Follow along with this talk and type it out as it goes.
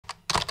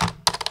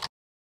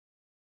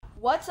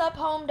What's up,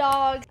 home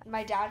dogs?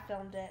 My dad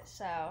filmed it,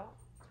 so.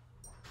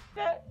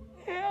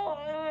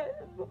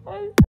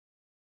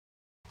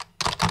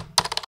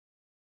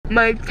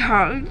 My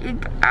tongue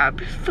is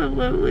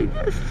absolutely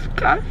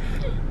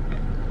disgusting.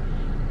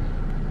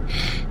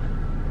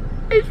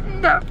 It's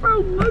never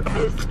looked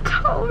this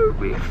color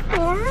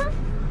before.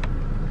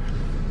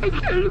 I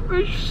can't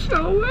even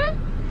show it.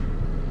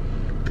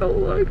 But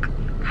look.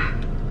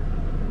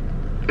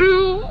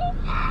 Ew.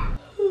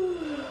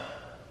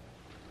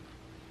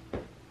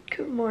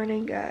 Good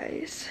morning,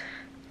 guys.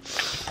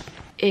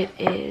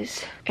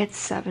 It's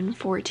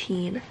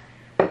 7:14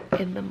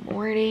 in the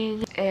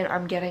morning and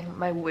I'm getting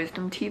my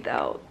wisdom teeth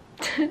out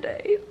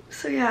today.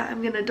 So yeah,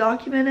 I'm gonna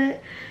document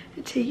it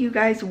and take you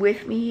guys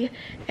with me,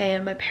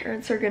 and my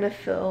parents are gonna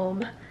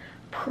film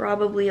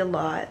probably a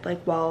lot,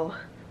 like while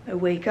I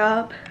wake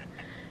up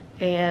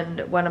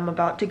and when I'm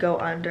about to go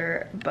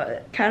under,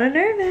 but kind of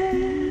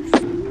nervous.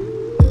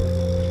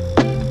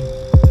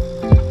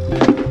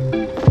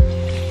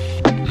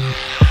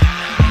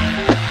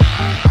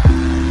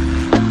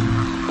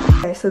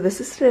 So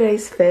this is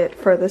today's fit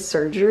for the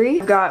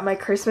surgery. I've got my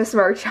Christmas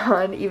merch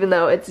on, even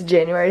though it's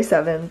January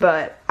 7th,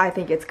 but I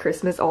think it's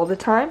Christmas all the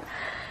time.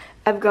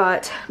 I've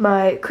got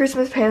my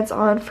Christmas pants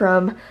on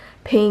from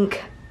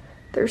Pink.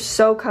 They're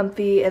so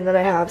comfy, and then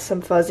I have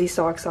some fuzzy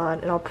socks on,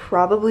 and I'll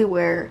probably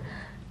wear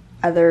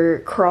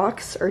either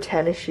Crocs or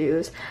tennis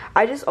shoes.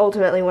 I just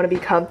ultimately want to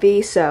be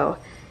comfy, so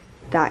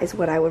that is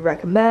what I would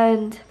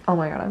recommend. Oh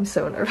my god, I'm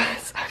so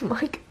nervous. I'm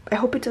like, I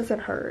hope it doesn't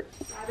hurt.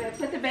 I better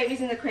put the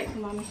babies in the crate for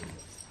mommy.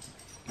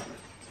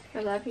 I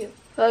love you.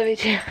 Love you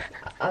too.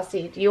 I'll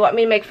see. Do you want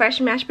me to make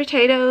fresh mashed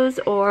potatoes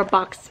or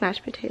boxed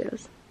mashed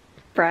potatoes?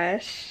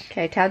 Fresh.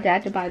 Okay, tell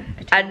Dad to buy the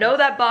potatoes. I know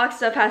that box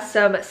stuff has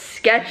some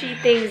sketchy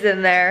things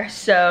in there,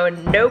 so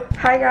nope.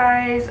 Hi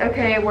guys.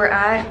 Okay, we're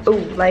at, oh,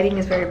 lighting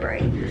is very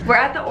bright. We're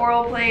at the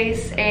oral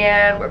place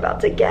and we're about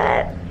to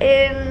get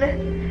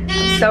in.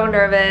 I'm so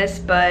nervous,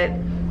 but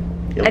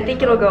I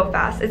think it'll go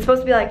fast. It's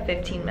supposed to be like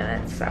 15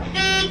 minutes, so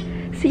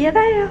see you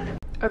there.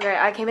 Okay,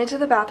 I came into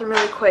the bathroom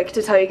really quick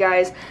to tell you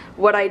guys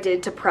what I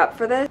did to prep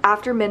for this.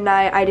 After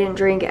midnight, I didn't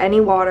drink any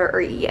water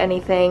or eat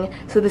anything.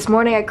 So this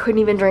morning I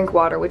couldn't even drink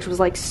water, which was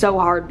like so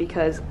hard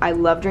because I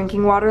love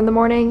drinking water in the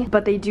morning,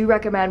 but they do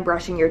recommend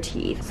brushing your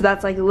teeth. So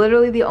that's like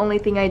literally the only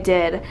thing I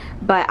did,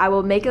 but I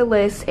will make a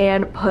list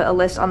and put a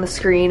list on the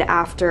screen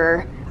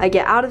after I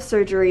get out of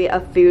surgery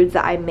of foods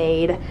that I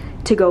made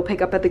to go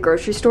pick up at the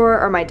grocery store,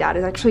 or my dad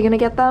is actually gonna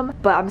get them.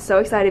 But I'm so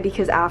excited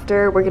because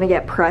after we're gonna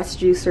get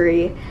pressed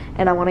juicery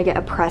and I wanna get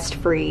a pressed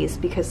freeze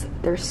because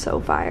they're so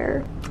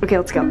fire. Okay,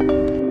 let's go.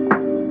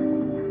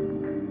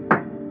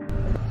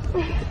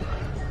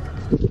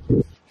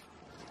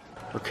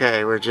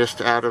 Okay, we're just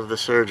out of the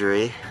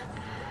surgery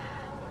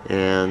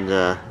and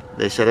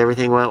they said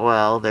everything went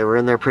well. They were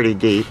in there pretty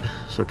deep,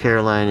 so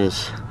Caroline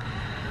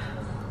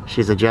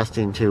she's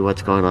adjusting to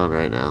what's going on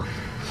right now.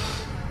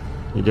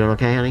 You doing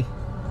okay, honey?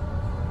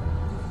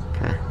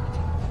 Okay.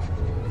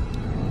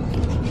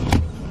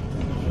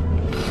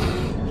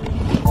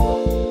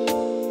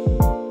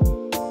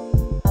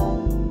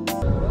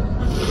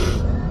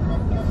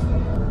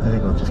 I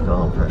think we'll just go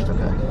home first,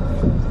 okay?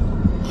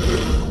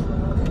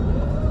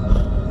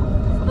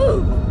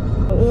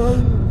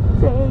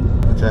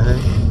 What's that,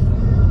 honey?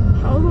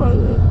 How long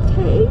did it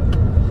take?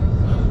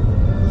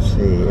 Let's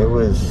see, it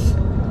was,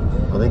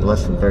 I think,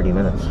 less than 30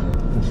 minutes.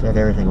 He said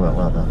everything went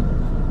well, though.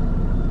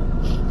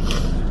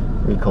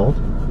 Are you cold?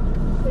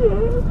 Yeah. You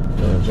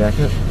want a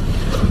jacket?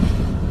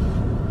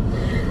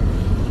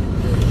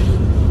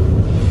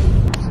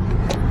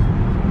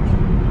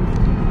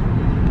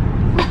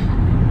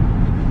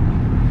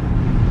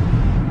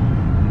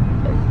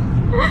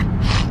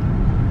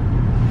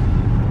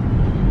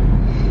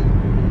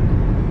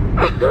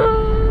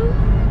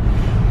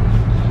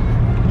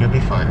 You'll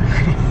be fine.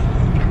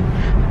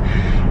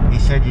 He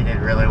said you did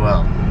really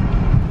well.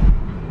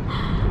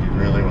 You did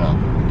really well.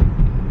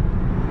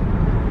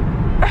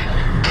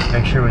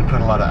 Make sure we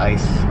put a lot of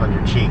ice on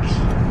your cheeks.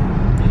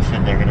 He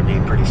said they're going to be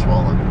pretty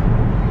swollen.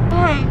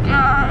 Hi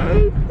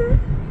guys.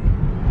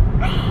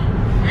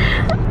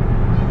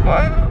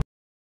 Why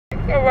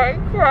am I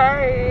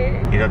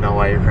crying? You don't know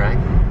why you're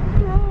crying?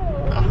 No.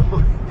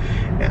 Oh.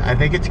 Yeah, I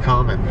think it's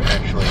common,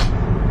 actually.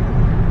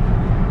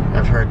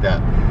 I've heard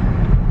that.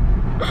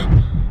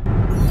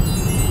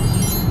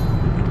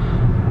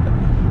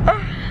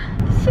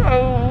 So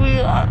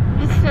we left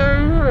the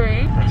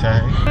surgery. What's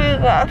that? We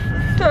left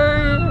the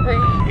surgery.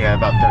 Yeah,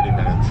 about 30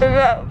 minutes.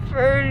 About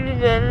 30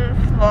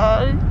 minutes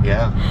long.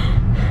 Yeah.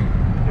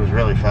 It was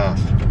really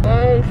fast. What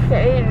did I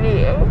say to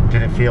you?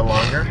 Did it feel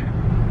longer?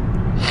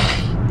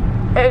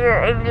 I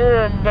don't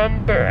even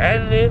remember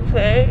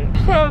anything.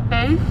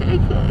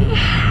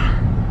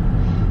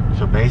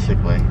 So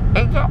basically,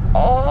 I got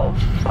all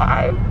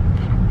 5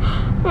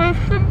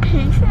 wisdom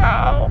teeth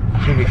out.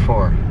 should be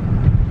 4.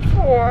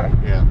 4.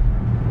 Yeah.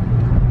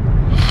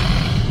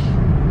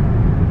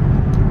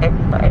 In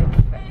my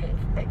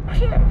face, I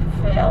can't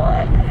feel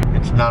it.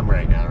 It's numb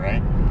right now,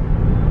 right?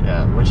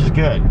 Yeah, which is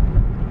good.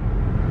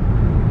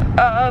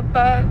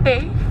 But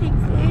basically,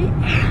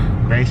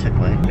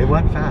 Basically. It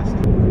went fast.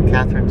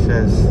 Catherine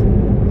says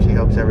she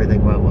hopes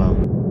everything went well.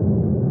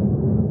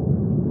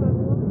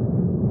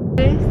 Did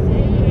they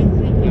say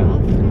anything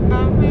else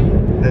about me?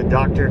 The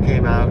doctor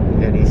came out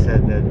and he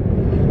said that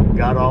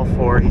got all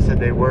four. He said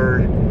they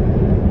were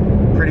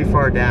pretty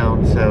far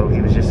down, so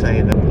he was just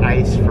saying the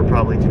ice for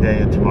probably today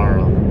and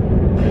tomorrow,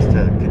 just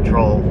to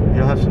control.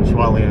 You'll have some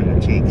swelling on your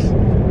cheeks.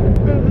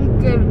 I'm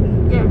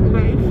gonna get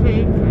my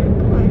favorite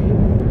place.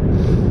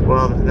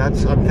 Well,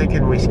 I'm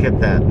thinking we skip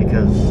that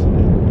because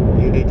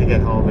you need to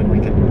get home and we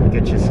can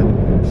get you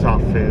some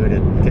soft food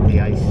and get the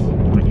ice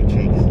on your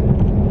cheeks.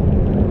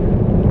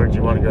 Or do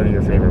you want to go to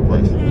your favorite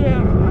place?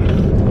 Yeah.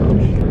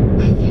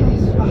 I can't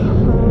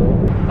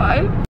swallow. Why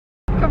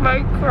am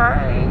I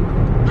crying?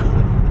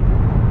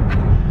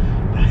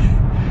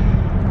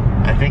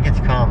 I think it's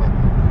common.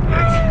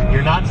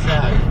 You're not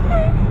sad.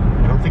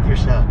 I don't think you're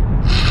sad.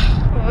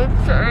 It was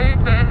 30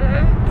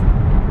 minutes.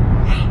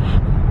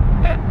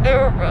 They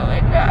were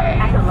really nice.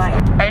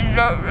 I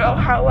don't know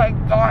how I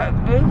got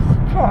this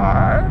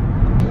far.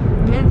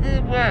 This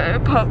is where I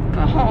poked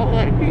the hole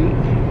in me.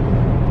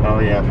 Oh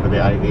yeah, for the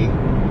IV?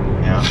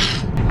 Yeah.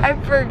 I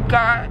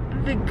forgot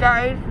the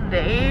guy's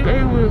name.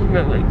 He was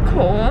really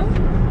cool.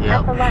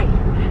 Yeah.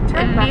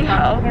 And he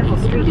helped. He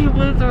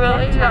was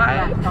really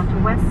nice.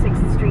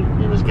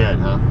 It was good,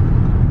 huh?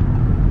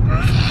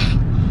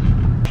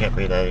 Can't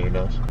breathe out of your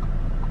nose.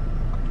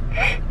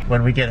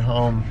 When we get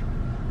home,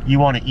 you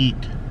want to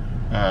eat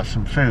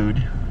some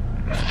food,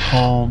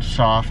 cold,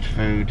 soft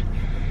food,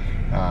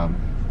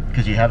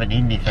 because you haven't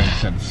eaten anything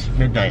since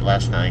midnight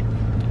last night.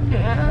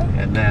 Yeah.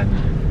 And then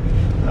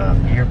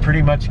you're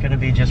pretty much going to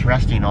be just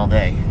resting all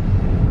day,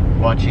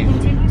 watching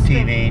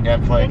TV,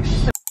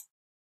 Netflix.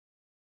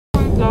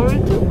 We're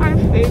going to my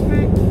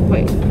favorite.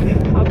 Wait,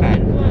 how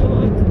bad do I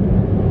look?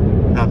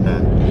 Not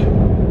bad.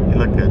 You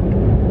look good.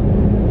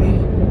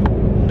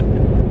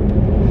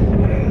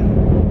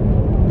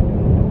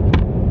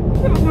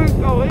 So we're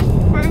going to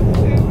my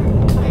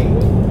favorite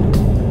place.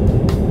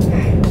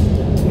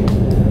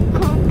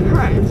 Called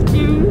Pressed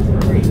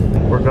Juicery.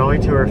 We're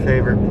going to our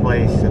favorite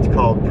place. It's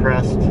called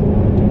Pressed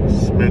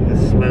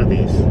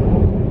Smoothies.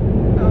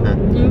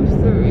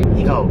 Juicery.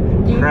 Oh,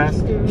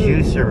 Pressed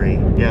Juicery.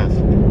 Yes.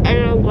 And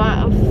a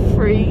lot of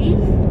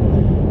freeze.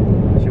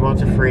 She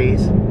wants a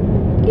freeze.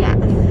 Yes.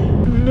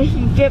 Did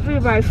you give me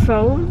my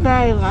phone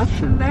that I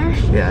left in there?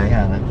 Yeah, I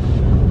have it.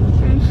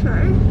 Are you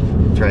sure?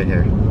 It's right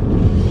here.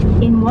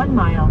 In 1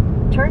 mile,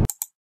 turn.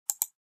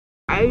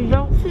 I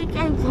don't think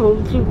I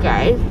told you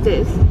guys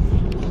this,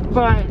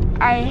 but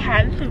I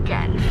had to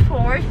get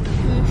 4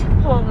 teeth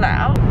pulled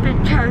out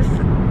because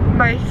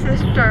my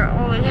sister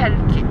only had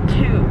to get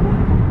 2,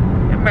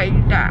 and my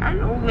dad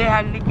only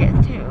had to get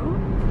 2.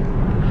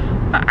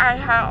 But I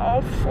had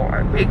all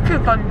 4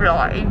 because I'm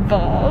not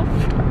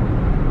evolved.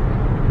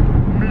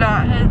 I'm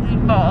not as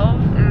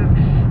evolved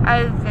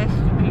as this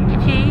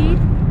species,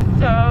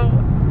 so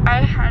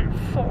I had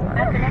 4.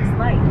 At the next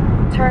light,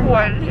 turn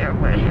One here,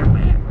 one here,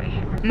 one here, one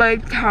here. My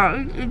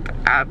tongue is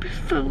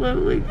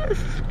absolutely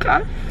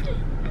disgusting.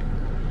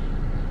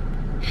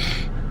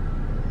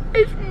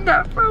 It's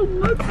never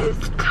looked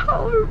this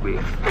color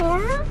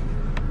before.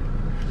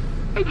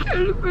 I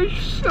can't even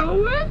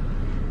show it.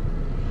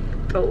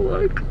 But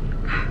look.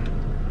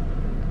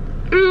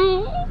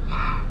 Ew.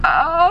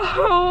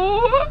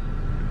 Oh.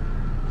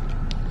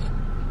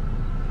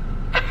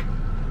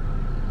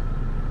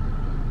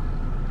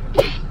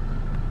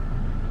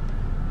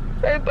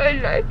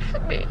 Right next to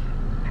me.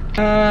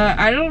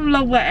 I don't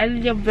know what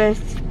any of this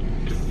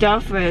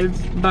stuff is,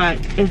 but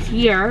it's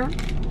here.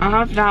 I'll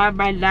have to have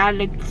my dad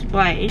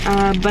explain.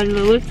 But it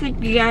looks like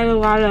we got a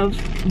lot of,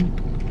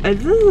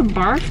 is this a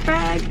barf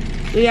bag?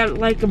 We got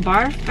like a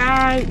barf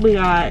bag, we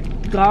got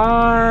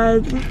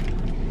gauze.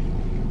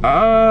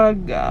 Oh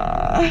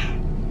god.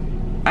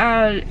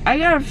 I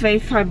got a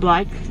FaceTime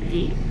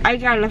Lexi.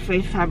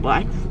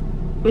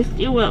 We'll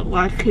see what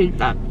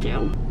Lexi's up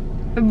to.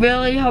 I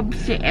really hope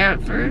she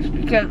answers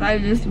because I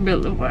just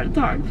really want to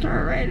talk to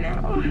her right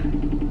now.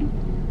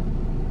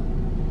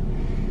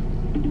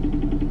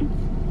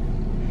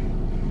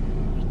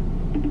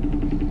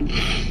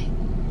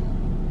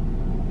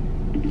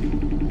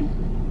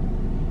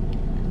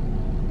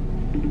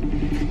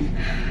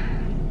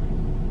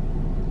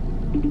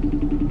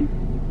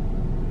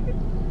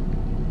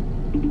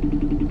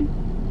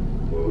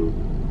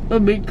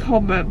 Let me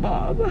call my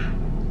mom.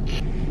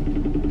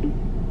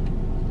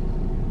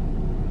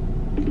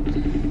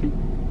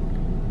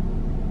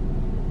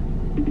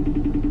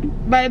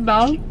 My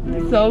mouth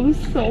is so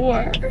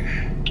sore.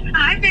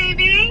 Hi,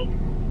 baby.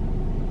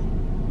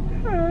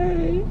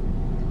 Hi.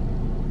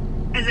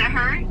 Is it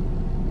hurt?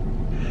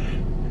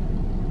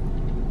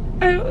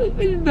 I don't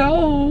even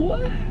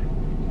know.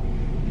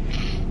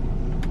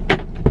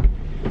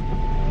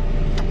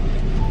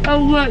 Oh,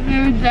 look,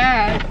 there's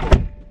Dad.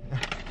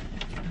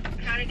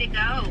 How did it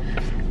go?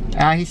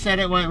 He said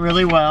it went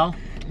really well.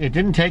 It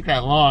didn't take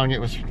that long. It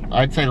was,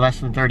 I'd say,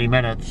 less than 30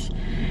 minutes.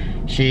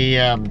 He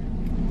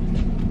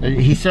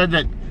said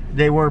that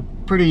they were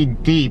pretty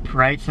deep,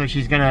 right? So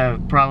she's gonna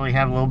probably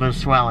have a little bit of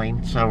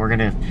swelling. So we're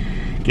gonna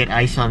get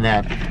ice on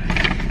that.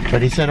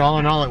 But he said all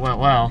in all it went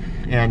well,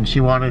 and she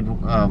wanted,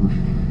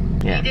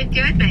 yeah. You did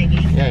good, baby.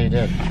 Yeah, you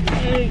did.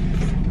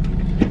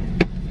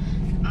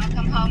 I'll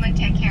come home and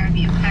take care of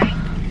you, okay?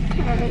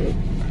 Okay.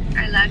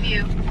 I love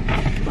you.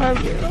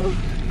 Love you.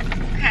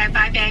 Okay,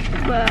 bye, babe.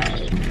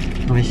 Bye.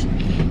 Let me see.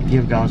 You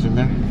have gauze in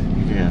there?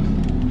 Yeah.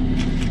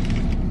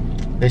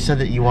 They said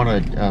that you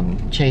want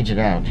to change it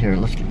out. Here,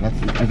 let's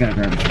I got a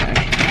garbage bag.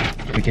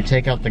 We could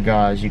take out the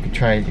gauze, you could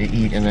try to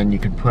eat, and then you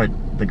could put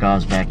the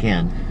gauze back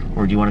in.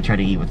 Or do you want to try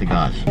to eat with the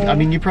gauze? I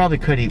mean, you probably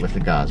could eat with the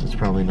gauze. It's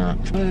probably not.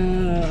 What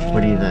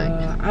do you think?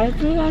 I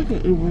think I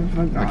can eat with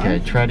the gauze. Okay,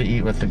 try to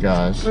eat with the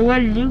gauze. What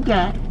did you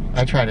get?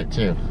 I tried it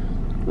too.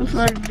 Which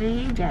one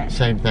did you get?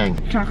 Same thing.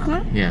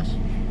 Chocolate? Yes.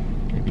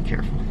 Okay, be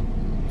careful.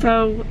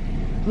 So,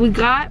 we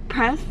got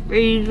Press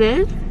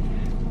Freezes.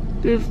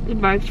 This is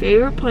my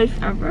favorite place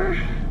ever.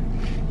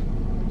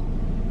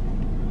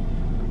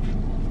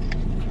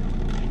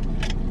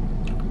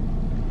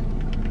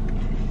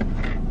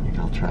 I think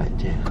I'll try it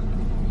too.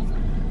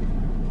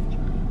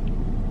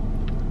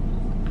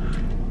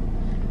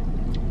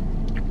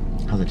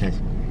 How's it taste?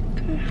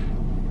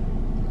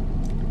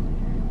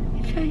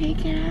 Should I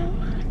take it out?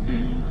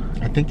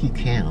 I think you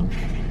can.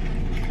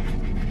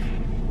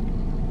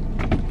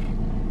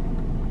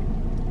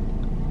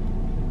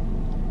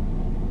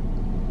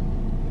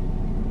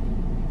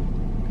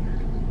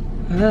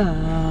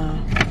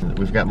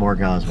 We've got more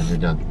gauze when you're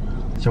done.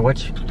 So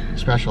what's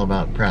special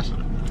about Press?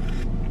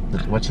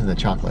 What's in the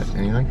chocolate?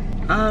 Anything?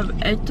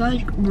 It's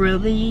like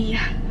really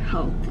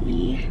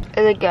healthy.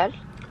 Is it good?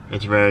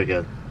 It's very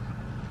good.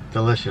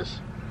 Delicious.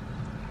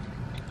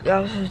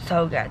 This is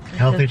so good. This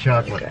Healthy is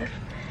chocolate. Really good.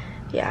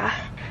 Yeah.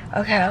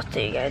 Okay, I'll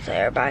see you guys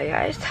later. Bye,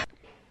 guys.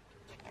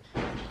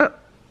 Oh.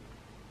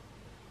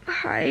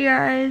 Hi,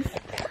 guys.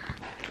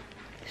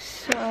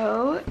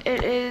 So,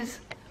 it is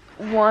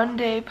one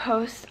day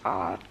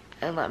post-op,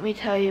 and let me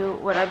tell you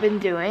what I've been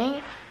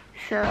doing.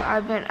 So,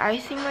 I've been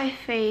icing my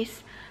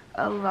face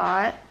a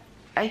lot.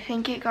 I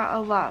think it got a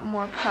lot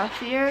more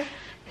puffier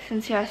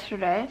since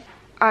yesterday.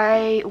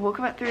 I woke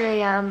up at 3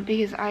 a.m.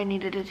 because I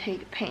needed to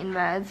take pain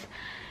meds,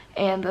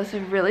 and those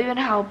have really been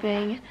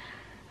helping.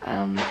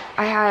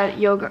 I had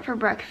yogurt for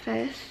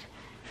breakfast,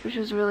 which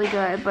was really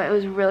good, but it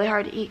was really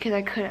hard to eat because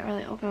I couldn't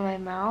really open my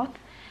mouth.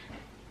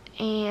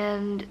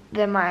 And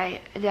then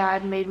my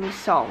dad made me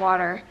salt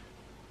water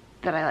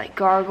that I like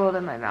gargled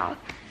in my mouth.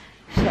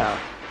 So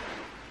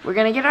we're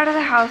gonna get out of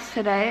the house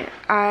today.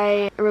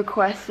 I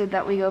requested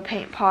that we go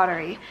paint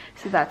pottery,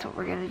 so that's what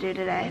we're gonna do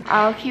today.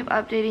 I'll keep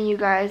updating you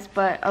guys,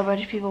 but a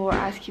bunch of people were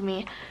asking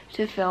me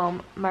to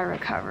film my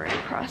recovery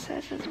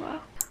process as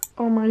well.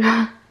 Oh my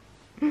god.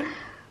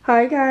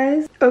 Hi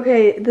guys.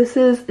 Okay, this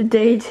is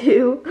day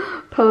 2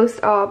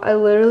 post-op. I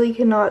literally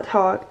cannot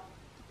talk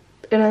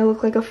and I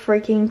look like a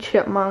freaking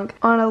chipmunk.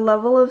 On a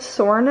level of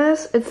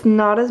soreness, it's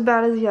not as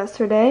bad as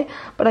yesterday,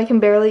 but I can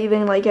barely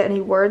even like get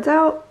any words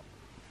out.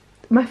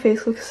 My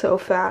face looks so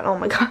fat, oh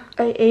my god.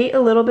 I ate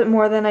a little bit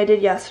more than I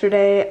did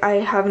yesterday. I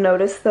have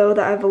noticed though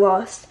that I've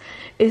lost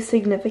a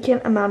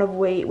significant amount of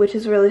weight, which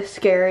is really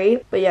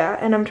scary. But yeah,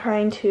 and I'm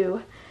trying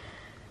to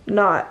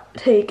not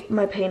take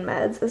my pain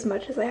meds as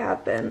much as I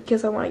have been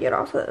because I want to get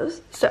off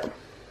those. So,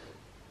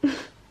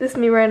 this is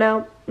me right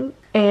now.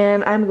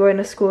 And I'm going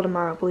to school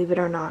tomorrow, believe it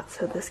or not,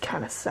 so this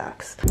kind of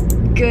sucks.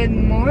 Good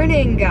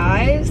morning,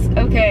 guys.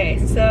 Okay,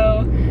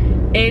 so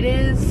it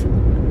is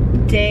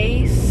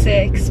day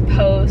 6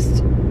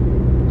 post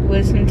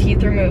wisdom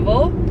teeth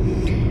removal.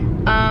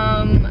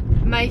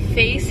 My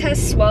face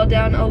has swelled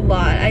down a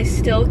lot. I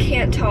still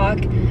can't talk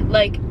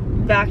like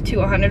back to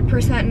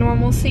 100%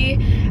 normalcy.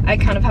 I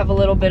kind of have a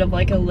little bit of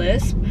like a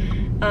lisp,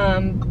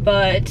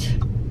 but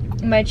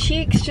my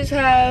cheeks just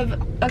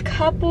have a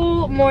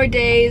couple more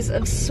days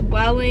of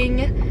swelling,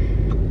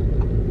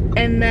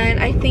 and then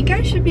I think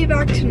I should be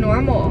back to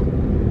normal.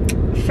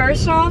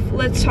 First off,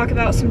 let's talk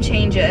about some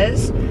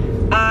changes.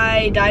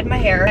 I dyed my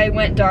hair. I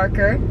went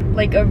darker,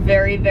 like a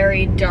very,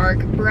 very dark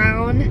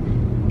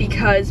brown,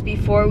 because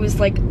before it was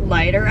like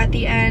lighter at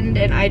the end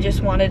and I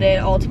just wanted it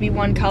all to be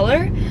one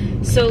color.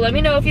 So let me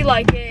know if you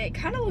like it. It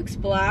kind of looks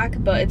black,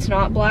 but it's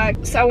not black.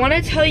 So I want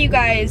to tell you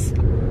guys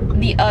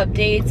the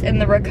updates and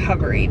the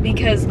recovery,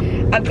 because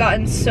I've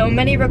gotten so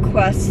many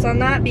requests on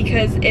that,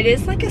 because it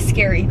is like a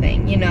scary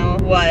thing, you know,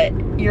 what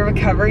your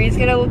recovery is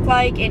gonna look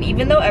like. And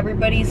even though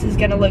everybody's is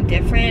gonna look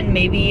different,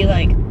 maybe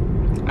like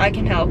I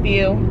can help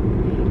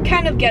you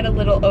kind of get a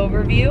little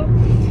overview.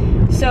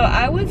 So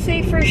I would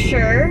say for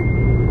sure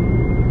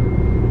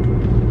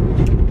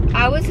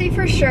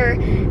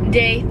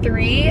day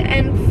 3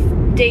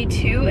 and day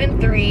 2 and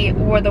 3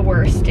 were the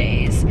worst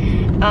days.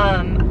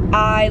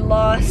 I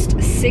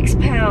lost 6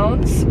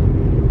 pounds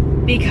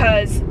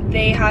because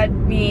they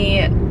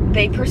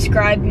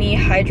prescribed me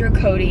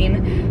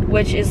hydrocodone,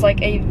 which is like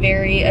a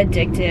very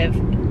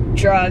addictive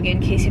drug,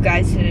 in case you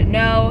guys didn't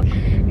know.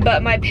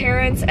 But my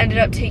parents ended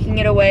up taking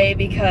it away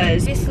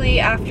because obviously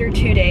after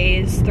 2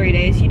 days, 3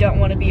 days, you don't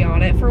want to be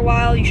on it for a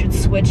while. You should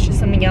switch to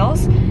something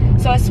else.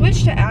 So I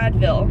switched to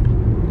Advil,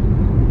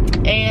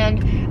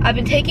 and I've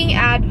been taking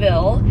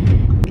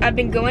Advil. I've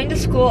been going to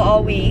school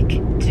all week.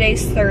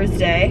 Today's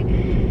Thursday,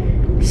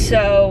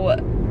 so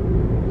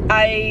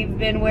I've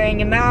been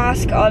wearing a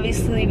mask,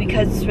 obviously,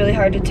 because it's really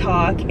hard to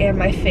talk, and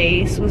my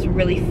face was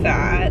really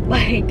fat,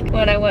 like,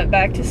 when I went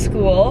back to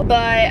school.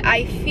 But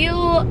I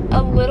feel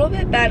a little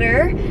bit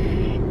better.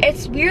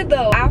 It's weird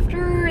though,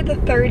 after the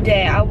 3rd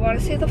day, I want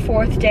to say the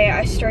 4th day,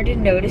 I started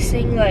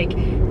noticing like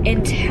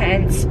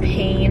intense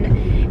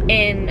pain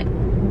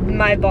in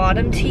my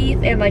bottom teeth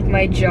and like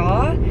my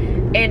jaw,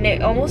 and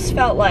it almost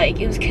felt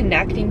like it was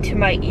connecting to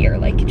my ear,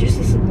 like just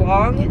this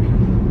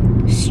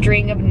long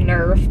string of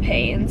nerve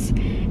pains.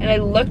 And I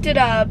looked it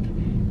up,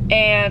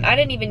 and I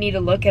didn't even need to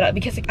look it up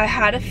because I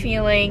had a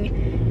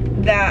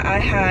feeling that I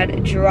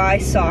had dry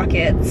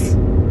sockets,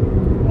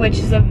 which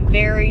is a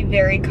very,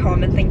 very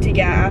common thing to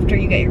get after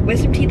you get your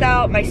wisdom teeth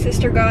out. My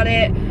sister got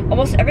it.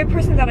 Almost every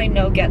person that I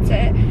know gets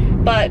it.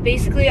 But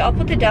basically, I'll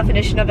put the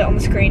definition of it on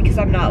the screen because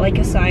I'm not like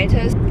a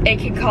scientist. It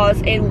can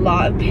cause a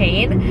lot of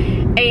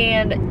pain,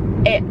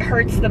 and it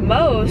hurts the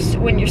most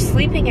when you're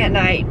sleeping at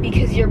night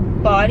because your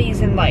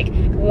body's in like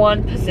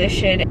one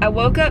position. I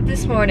woke up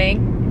this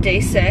morning, day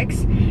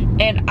 6,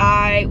 and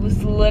I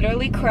was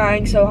literally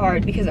crying so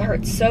hard because it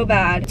hurts so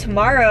bad.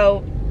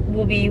 Tomorrow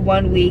will be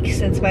 1 week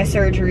since my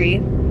surgery,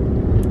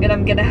 and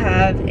I'm gonna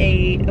have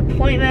an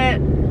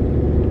appointment,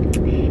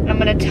 and I'm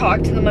gonna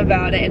talk to them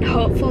about it, and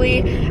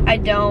hopefully I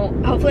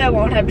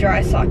won't have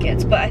dry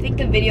sockets, but I think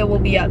the video will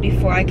be up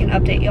before I can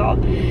update y'all.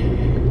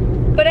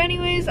 But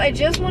anyways, I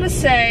just want to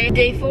say,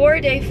 day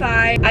 4, day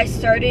 5, I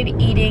started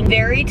eating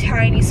very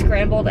tiny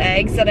scrambled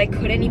eggs that I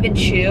couldn't even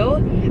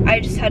chew. I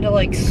just had to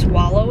like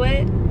swallow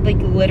it, like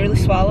literally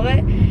swallow it.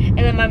 And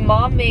then my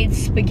mom made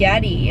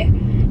spaghetti,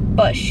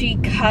 but she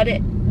cut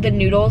the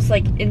noodles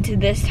like into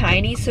this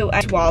tiny, so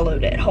I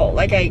swallowed it whole.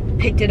 Like I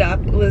picked it up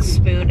with a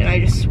spoon and I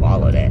just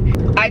swallowed it.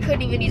 I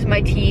couldn't even use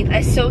my teeth. I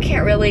still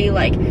can't really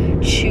like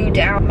chew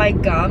down. My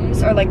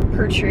gums are like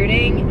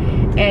protruding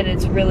and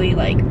it's really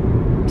like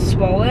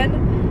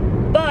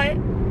swollen, but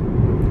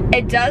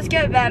it does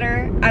get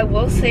better, I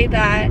will say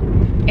that,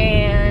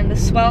 and the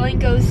swelling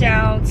goes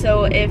down.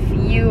 So if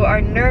you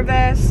are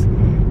nervous,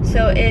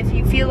 so if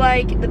you feel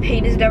like the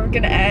pain is never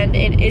gonna end,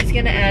 it is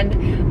gonna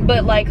end.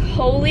 But like,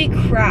 holy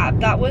crap,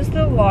 that was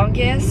the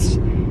longest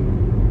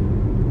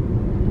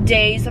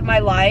days of my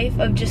life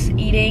of just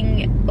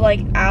eating like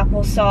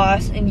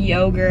applesauce and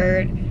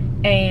yogurt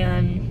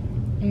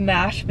and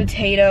mashed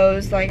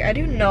potatoes. Like, I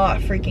do not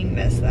freaking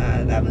miss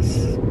that. That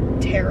was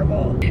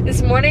terrible.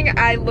 This morning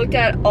I looked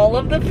at all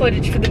of the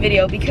footage for the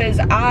video because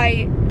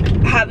I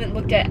haven't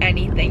looked at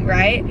anything,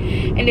 right?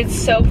 And it's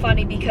so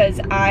funny because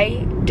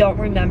I don't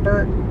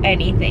remember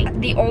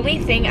anything. The only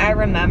thing I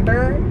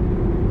remember,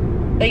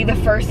 like the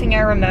first thing I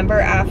remember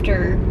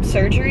after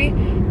surgery,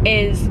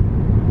 is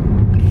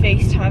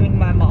FaceTiming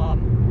my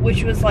mom,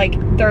 which was like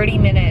 30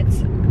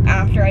 minutes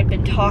after I'd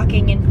been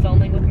talking and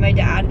filming with my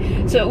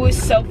dad. So it was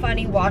so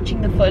funny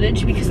watching the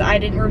footage because I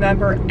didn't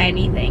remember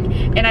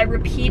anything, and I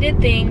repeated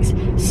things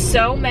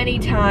so many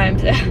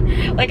times.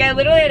 Like, I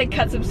literally had to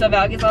cut some stuff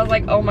out because I was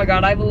like, oh my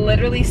god, I've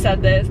literally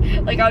said this.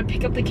 Like, I would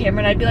pick up the camera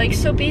and I'd be like,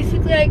 so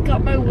basically I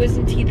got my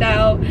wisdom teeth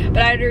out,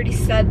 but I'd already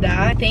said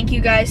that. Thank you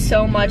guys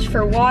so much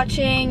for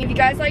watching. If you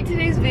guys liked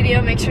today's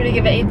video, make sure to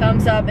give it a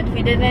thumbs up, and if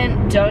you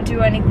didn't, don't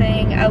do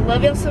anything. I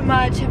love y'all so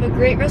much. Have a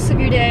great rest of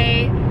your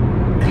day.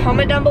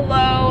 Comment down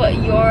below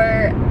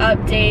your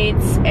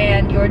updates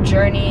and your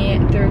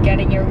journey through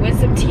getting your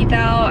wisdom teeth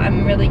out.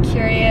 I'm really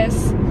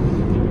curious.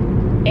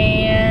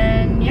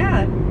 And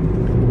yeah,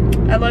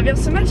 I love y'all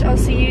so much. I'll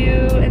see you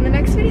in the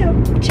next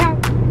video. Ciao.